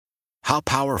How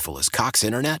powerful is Cox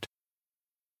Internet?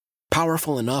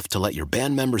 Powerful enough to let your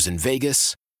band members in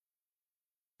Vegas,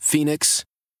 Phoenix,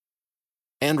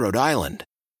 and Rhode Island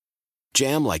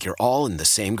jam like you're all in the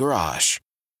same garage.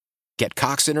 Get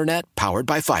Cox Internet powered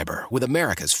by fiber with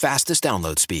America's fastest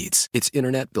download speeds. It's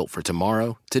internet built for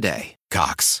tomorrow, today.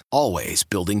 Cox, always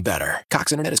building better.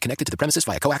 Cox Internet is connected to the premises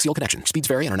via coaxial connection. Speeds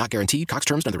vary and are not guaranteed. Cox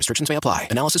terms and other restrictions may apply.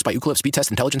 Analysis by Ookla Speed Test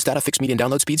Intelligence Data. Fixed median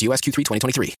download speeds. US Q3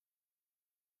 2023.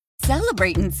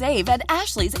 Celebrate and save at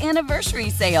Ashley's Anniversary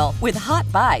Sale. With Hot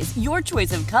Buys, your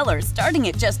choice of colors starting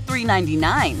at just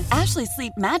 $3.99. Ashley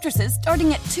Sleep mattresses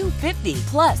starting at $2.50.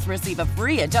 Plus, receive a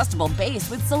free adjustable base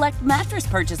with select mattress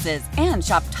purchases. And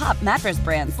shop top mattress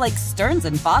brands like Stearns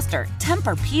 & Foster,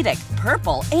 Tempur-Pedic,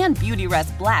 Purple, and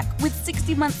Beautyrest Black with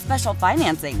 60-month special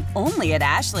financing. Only at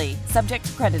Ashley. Subject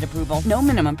to credit approval. No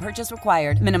minimum purchase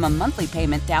required. Minimum monthly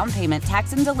payment, down payment,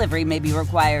 tax, and delivery may be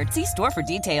required. See store for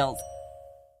details.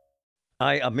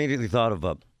 I immediately thought of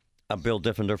Bill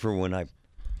Diffenderfer when I'm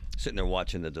sitting there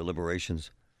watching the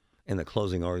deliberations and the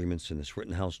closing arguments in this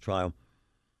Rittenhouse trial.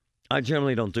 I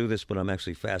generally don't do this, but I'm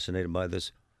actually fascinated by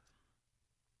this.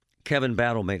 Kevin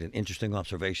Battle made an interesting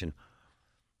observation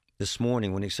this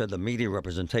morning when he said the media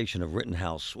representation of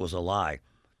Rittenhouse was a lie.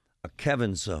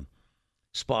 Kevin's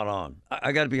spot on.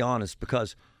 I got to be honest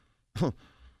because,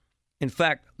 in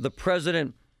fact, the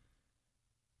president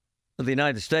of the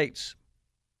United States,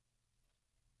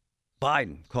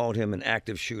 Biden, called him an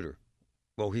active shooter.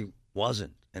 Well, he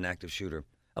wasn't an active shooter.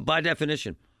 By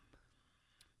definition,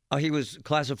 he was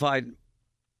classified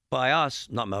by us,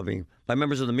 not by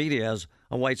members of the media, as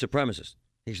a white supremacist.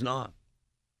 He's not.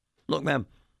 Look, man,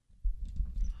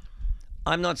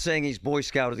 I'm not saying he's Boy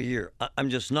Scout of the Year.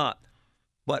 I'm just not.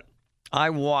 But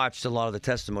I watched a lot of the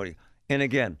testimony. And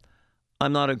again,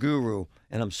 I'm not a guru,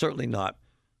 and I'm certainly not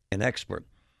an expert.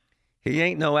 He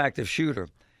ain't no active shooter.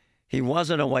 He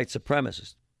wasn't a white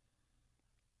supremacist.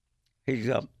 He's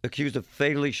accused of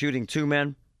fatally shooting two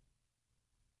men,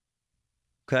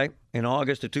 okay, in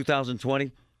August of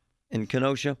 2020 in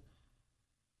Kenosha.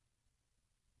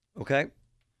 Okay?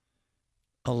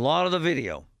 A lot of the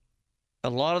video, a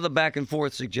lot of the back and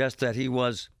forth suggests that he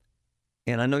was,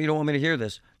 and I know you don't want me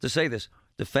to say this,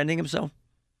 defending himself.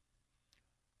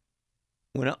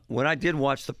 When I did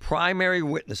watch, the primary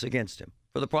witness against him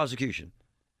for the prosecution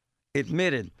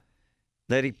admitted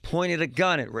that he pointed a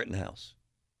gun at Rittenhouse.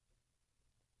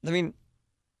 I mean,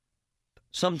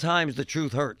 sometimes the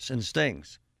truth hurts and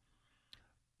stings.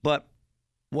 But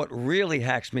what really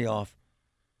hacks me off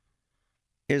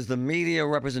is the media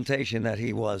representation that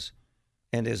he was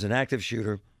and is an active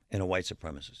shooter and a white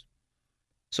supremacist.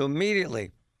 So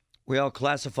immediately, we all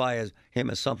classify him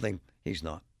as something he's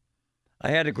not.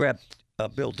 I had to grab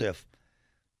Bill Diff,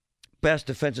 best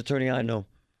defense attorney I know.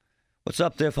 What's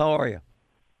up, Diff? How are you?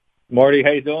 Marty, how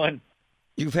you doing?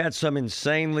 You've had some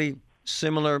insanely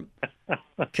similar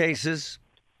cases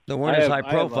that weren't as high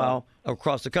profile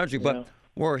across the country, but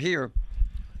we're here.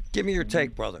 Give me your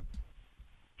take, brother.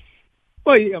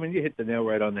 Well, I mean, you hit the nail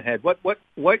right on the head.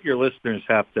 What your listeners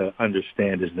have to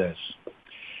understand is this.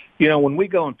 You know, when we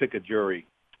go and pick a jury,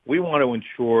 we want to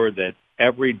ensure that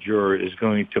every juror is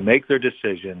going to make their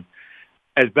decision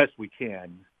as best we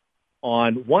can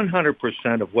on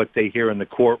 100% of what they hear in the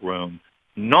courtroom,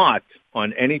 not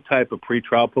on any type of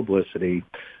pretrial publicity,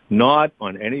 not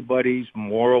on anybody's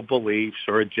moral beliefs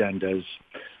or agendas,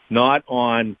 not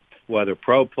on whether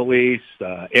pro-police,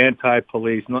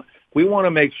 anti-police. We want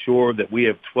to make sure that we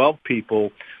have 12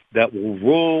 people that will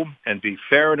rule and be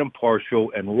fair and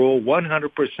impartial and rule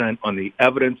 100% on the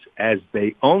evidence as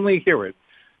they only hear it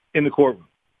in the courtroom.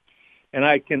 And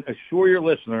I can assure your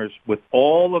listeners, with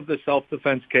all of the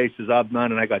self-defense cases I've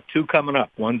done, and I got two coming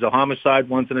up. One's a homicide,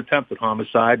 one's an attempted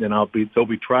homicide, and they'll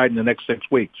be tried in the next 6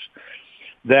 weeks,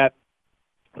 that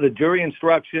the jury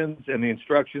instructions and the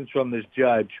instructions from this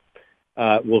judge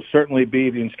will certainly be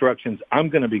the instructions I'm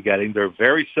going to be getting. They're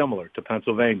very similar to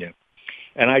Pennsylvania.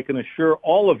 And I can assure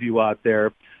all of you out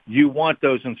there, you want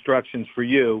those instructions for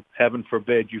you. Heaven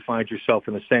forbid you find yourself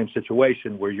in the same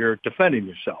situation where you're defending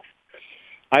yourself.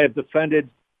 I have defended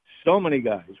so many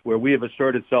guys where we have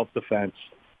asserted self-defense,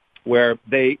 where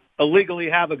they illegally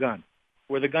have a gun,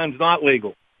 where the gun's not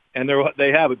legal, and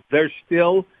they have it. They're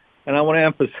still, and I want to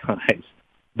emphasize,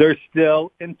 they're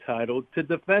still entitled to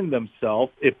defend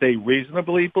themselves if they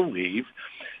reasonably believe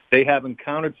they have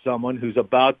encountered someone who's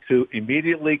about to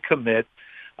immediately commit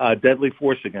deadly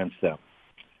force against them.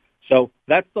 So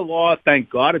that's the law. Thank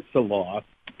God it's the law.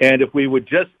 And if we would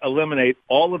just eliminate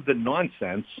all of the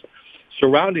nonsense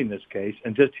surrounding this case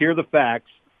and just hear the facts,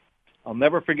 I'll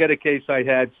never forget a case I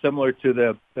had similar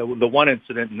to the one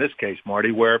incident in this case,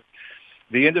 Marty, where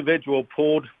the individual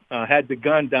had the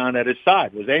gun down at his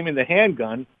side, was aiming the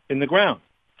handgun in the ground.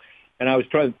 And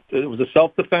it was a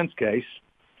self-defense case,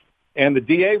 and the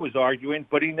DA was arguing,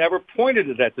 but he never pointed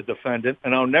it at the defendant.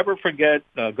 And I'll never forget,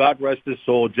 God rest his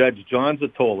soul, Judge John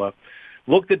Zatola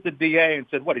looked at the DA and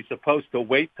said, what, he's supposed to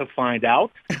wait to find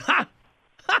out?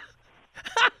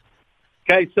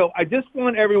 Okay, so I just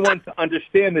want everyone to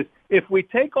understand this. If we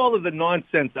take all of the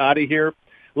nonsense out of here,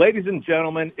 ladies and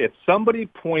gentlemen, if somebody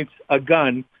points a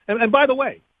gun, and by the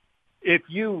way, if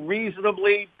you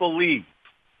reasonably believe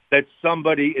that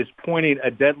somebody is pointing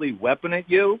a deadly weapon at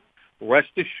you, rest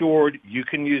assured you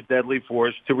can use deadly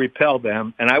force to repel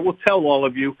them. And I will tell all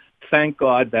of you, thank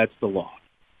God that's the law.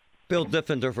 Bill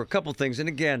Diffender for a couple things. And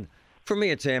again, for me,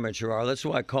 it's amateur hour. That's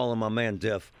why I call him my man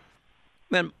Diff.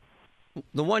 Man,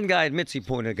 the one guy admits he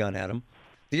pointed a gun at him.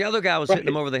 The other guy was hitting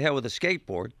him over the head with a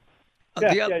skateboard.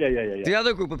 The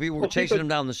other group of people were chasing him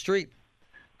down the street.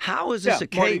 How is this a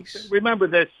case? Marty, remember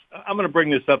this. I'm going to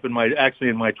bring this up in my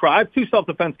trial. I have 2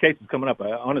 self-defense cases coming up.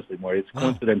 Honestly, Marty, it's a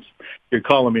coincidence you're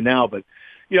calling me now. But,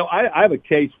 I have a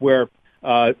case where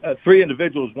 3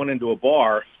 individuals went into a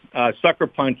bar, sucker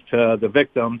punched the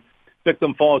victim.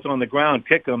 Victim falls on the ground,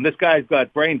 kick him. This guy's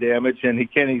got brain damage, and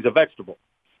he's a vegetable.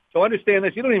 So understand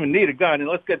this. You don't even need a gun. And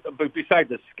let's get besides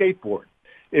the skateboard.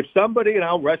 If somebody, and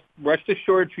I'll rest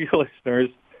assured to your listeners,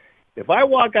 if I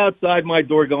walk outside my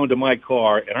door going to my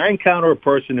car and I encounter a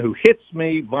person who hits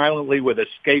me violently with a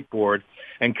skateboard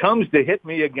and comes to hit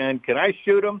me again, can I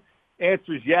shoot him?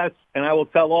 Answer is yes, and I will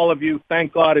tell all of you,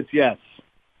 thank God it's yes.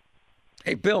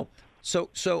 Hey, Bill, so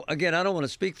again, I don't want to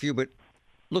speak for you, but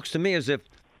looks to me as if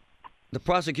the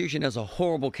prosecution has a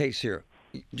horrible case here,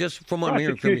 just from what I'm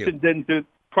hearing from you.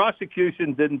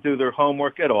 Prosecution didn't do their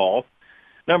homework at all,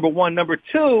 number one. Number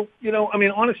two,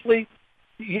 honestly,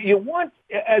 you want,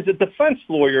 as a defense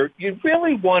lawyer, you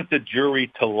really want the jury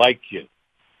to like you.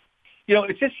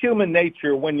 It's just human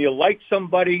nature. When you like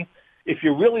somebody, if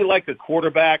you really like a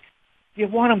quarterback, you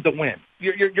want them to win.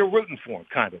 You're rooting for him,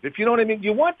 kind of. If you know what I mean,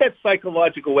 you want that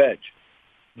psychological edge.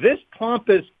 This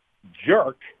pompous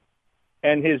jerk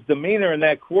and his demeanor in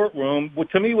that courtroom,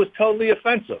 to me, was totally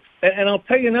offensive. And I'll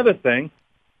tell you another thing.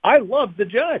 I love the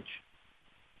judge.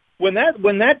 When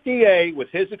that DA, with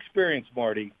his experience,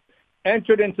 Marty,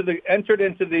 entered into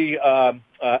the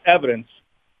evidence,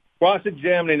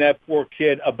 cross-examining that poor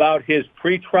kid about his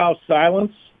pretrial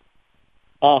silence,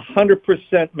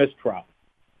 100% mistrial.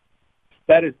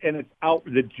 That is, and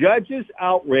the judge's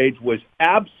outrage was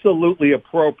absolutely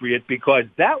appropriate because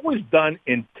that was done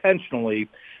intentionally.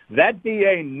 That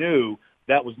DA knew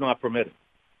that was not permitted.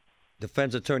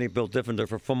 Defense attorney Bill Diffender,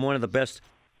 from one of the best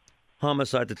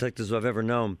homicide detectives I've ever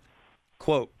known.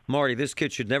 Quote, Marty, this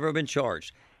kid should never have been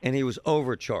charged, and he was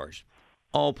overcharged.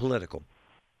 All political.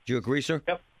 Do you agree, sir?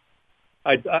 Yep.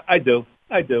 I do.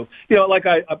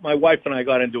 My wife and I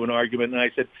got into an argument, and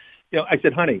I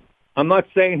said, honey, I'm not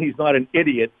saying he's not an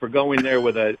idiot for going there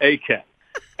with an ACAT.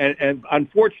 And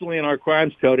unfortunately, in our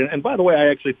crimes code, and by the way, I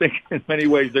actually think in many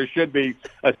ways there should be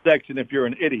a section if you're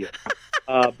an idiot.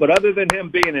 But other than him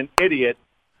being an idiot,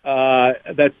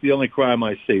 that's the only crime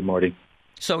I see, Marty.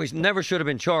 So he never should have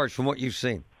been charged from what you've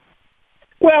seen?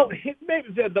 Well, maybe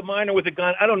the minor with a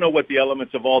gun, I don't know what the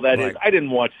elements of all that is. I didn't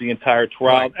watch the entire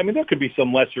trial. Right. I mean, there could be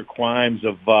some lesser crimes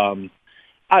of,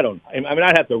 I don't know. I mean,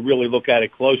 I'd have to really look at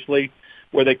it closely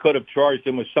where they could have charged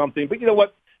him with something. But you know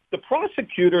what? The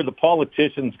prosecutor, the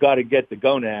politicians got to get the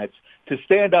gonads to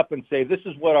stand up and say, this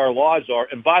is what our laws are.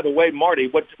 And by the way, Marty,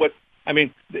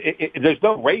 there's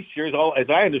no race here. As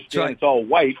I understand, right. It's all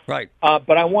white. Right.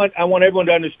 But I want everyone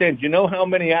to understand, do you know how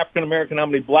many African-American, how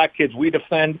many black kids we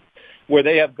defend where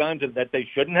they have guns that they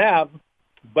shouldn't have,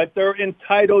 but they're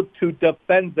entitled to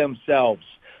defend themselves?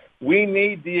 We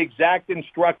need the exact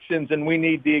instructions and we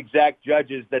need the exact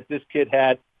judges that this kid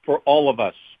had for all of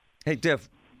us. Hey, Diff,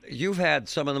 you've had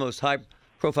some of the most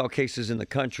high-profile cases in the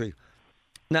country.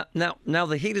 Now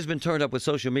the heat has been turned up with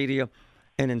social media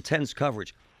and intense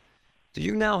coverage. Do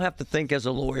you now have to think as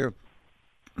a lawyer,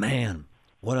 man,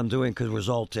 what I'm doing could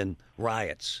result in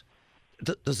riots?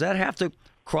 Does that have to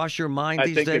cross your mind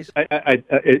these days?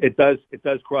 It does. It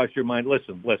does cross your mind.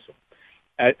 Listen.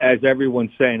 As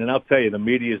everyone's saying, and I'll tell you, the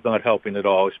media is not helping at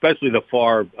all, especially the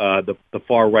far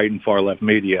right and far left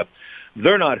media.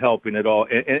 They're not helping at all.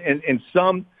 And in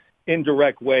some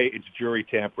indirect way, it's jury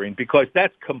tampering because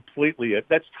that's totally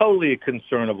a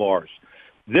concern of ours.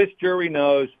 This jury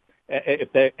knows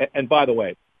and by the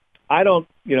way, I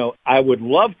would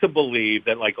love to believe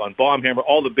that like on Baumhammer,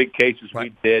 all the big cases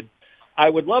right. we did, I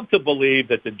would love to believe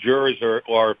that the jurors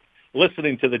are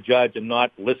listening to the judge and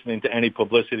not listening to any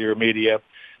publicity or media.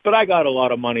 But I got a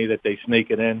lot of money that they sneak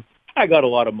it in. I got a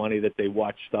lot of money that they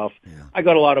watch stuff. Yeah. I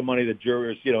got a lot of money that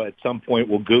jurors, at some point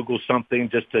will Google something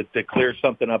just to clear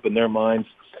something up in their minds.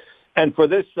 And for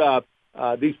this,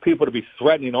 these people to be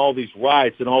threatening all these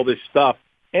riots and all this stuff.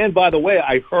 And by the way,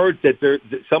 I heard that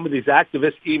some of these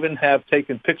activists even have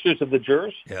taken pictures of the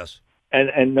jurors. Yes.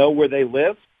 And know where they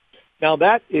live. Now,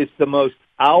 that is the most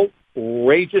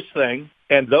outrageous thing,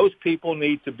 and those people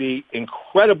need to be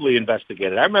incredibly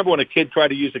investigated. I remember when a kid tried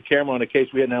to use a camera on a case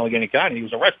we had in Allegheny County, he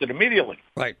was arrested immediately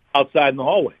outside in the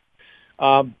hallway.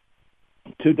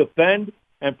 To defend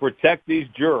and protect these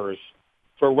jurors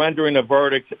for rendering a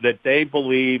verdict that they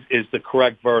believe is the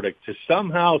correct verdict, to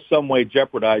somehow, some way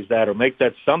jeopardize that or make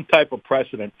that some type of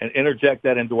precedent and interject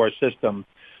that into our system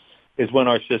is when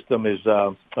our system is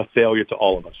a failure to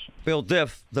all of us. Phil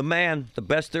Diff, the man, the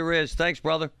best there is. Thanks,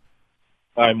 brother.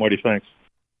 All right, Morty, thanks.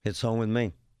 It's home with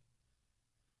me.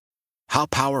 How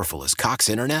powerful is Cox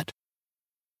Internet?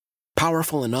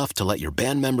 Powerful enough to let your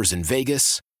band members in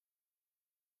Vegas,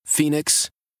 Phoenix,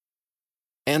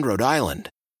 and Rhode Island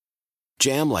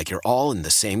jam like you're all in the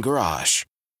same garage.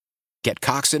 Get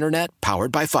Cox Internet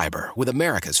powered by fiber with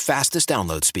America's fastest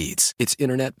download speeds. It's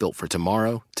internet built for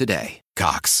tomorrow, today.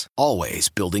 Cox, always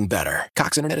building better.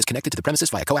 Cox Internet is connected to the premises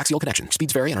via coaxial connection.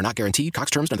 Speeds vary and are not guaranteed. Cox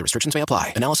terms and other restrictions may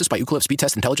apply. Analysis by Ookla of Speed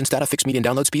Test Intelligence Data. Fixed median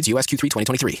download speeds. US Q3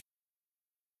 2023.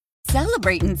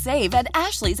 Celebrate and save at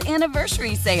Ashley's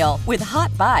Anniversary Sale. With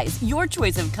Hot Buys, your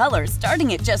choice of colors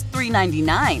starting at just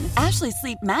 $3.99. Ashley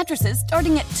Sleep mattresses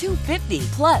starting at $2.50.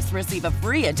 Plus, receive a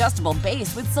free adjustable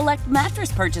base with select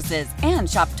mattress purchases. And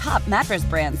shop top mattress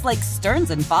brands like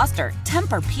Stearns & Foster,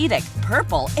 Tempur-Pedic,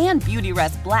 Purple, and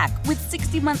Beautyrest Black with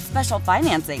 60-month special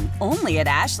financing. Only at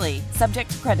Ashley. Subject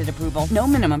to credit approval. No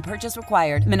minimum purchase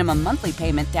required. Minimum monthly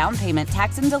payment, down payment,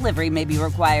 tax, and delivery may be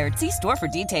required. See store for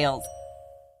details.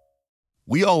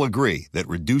 We all agree that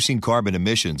reducing carbon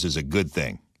emissions is a good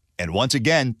thing. And once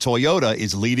again, Toyota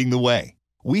is leading the way.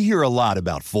 We hear a lot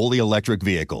about fully electric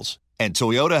vehicles, and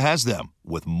Toyota has them,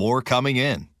 with more coming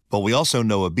in. But we also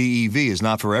know a BEV is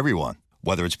not for everyone,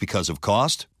 whether it's because of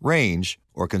cost, range,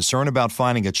 or concern about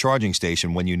finding a charging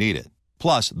station when you need it.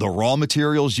 Plus, the raw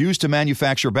materials used to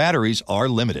manufacture batteries are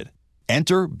limited.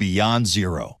 Enter Beyond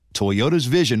Zero, Toyota's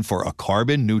vision for a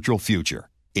carbon-neutral future.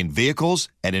 In vehicles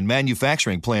and in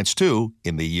manufacturing plants, too,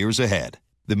 in the years ahead.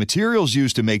 The materials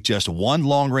used to make just one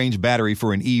long-range battery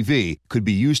for an EV could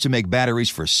be used to make batteries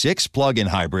for 6 plug-in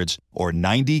hybrids or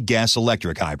 90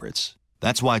 gas-electric hybrids.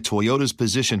 That's why Toyota's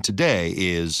position today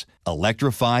is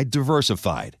electrified,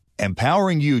 diversified,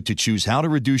 empowering you to choose how to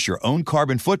reduce your own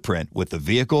carbon footprint with the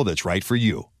vehicle that's right for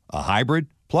you, a hybrid,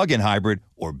 plug-in hybrid,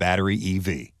 or battery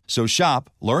EV. So shop,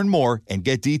 learn more, and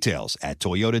get details at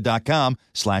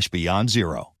toyota.com/beyond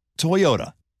zero.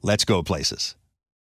 Toyota, let's go places.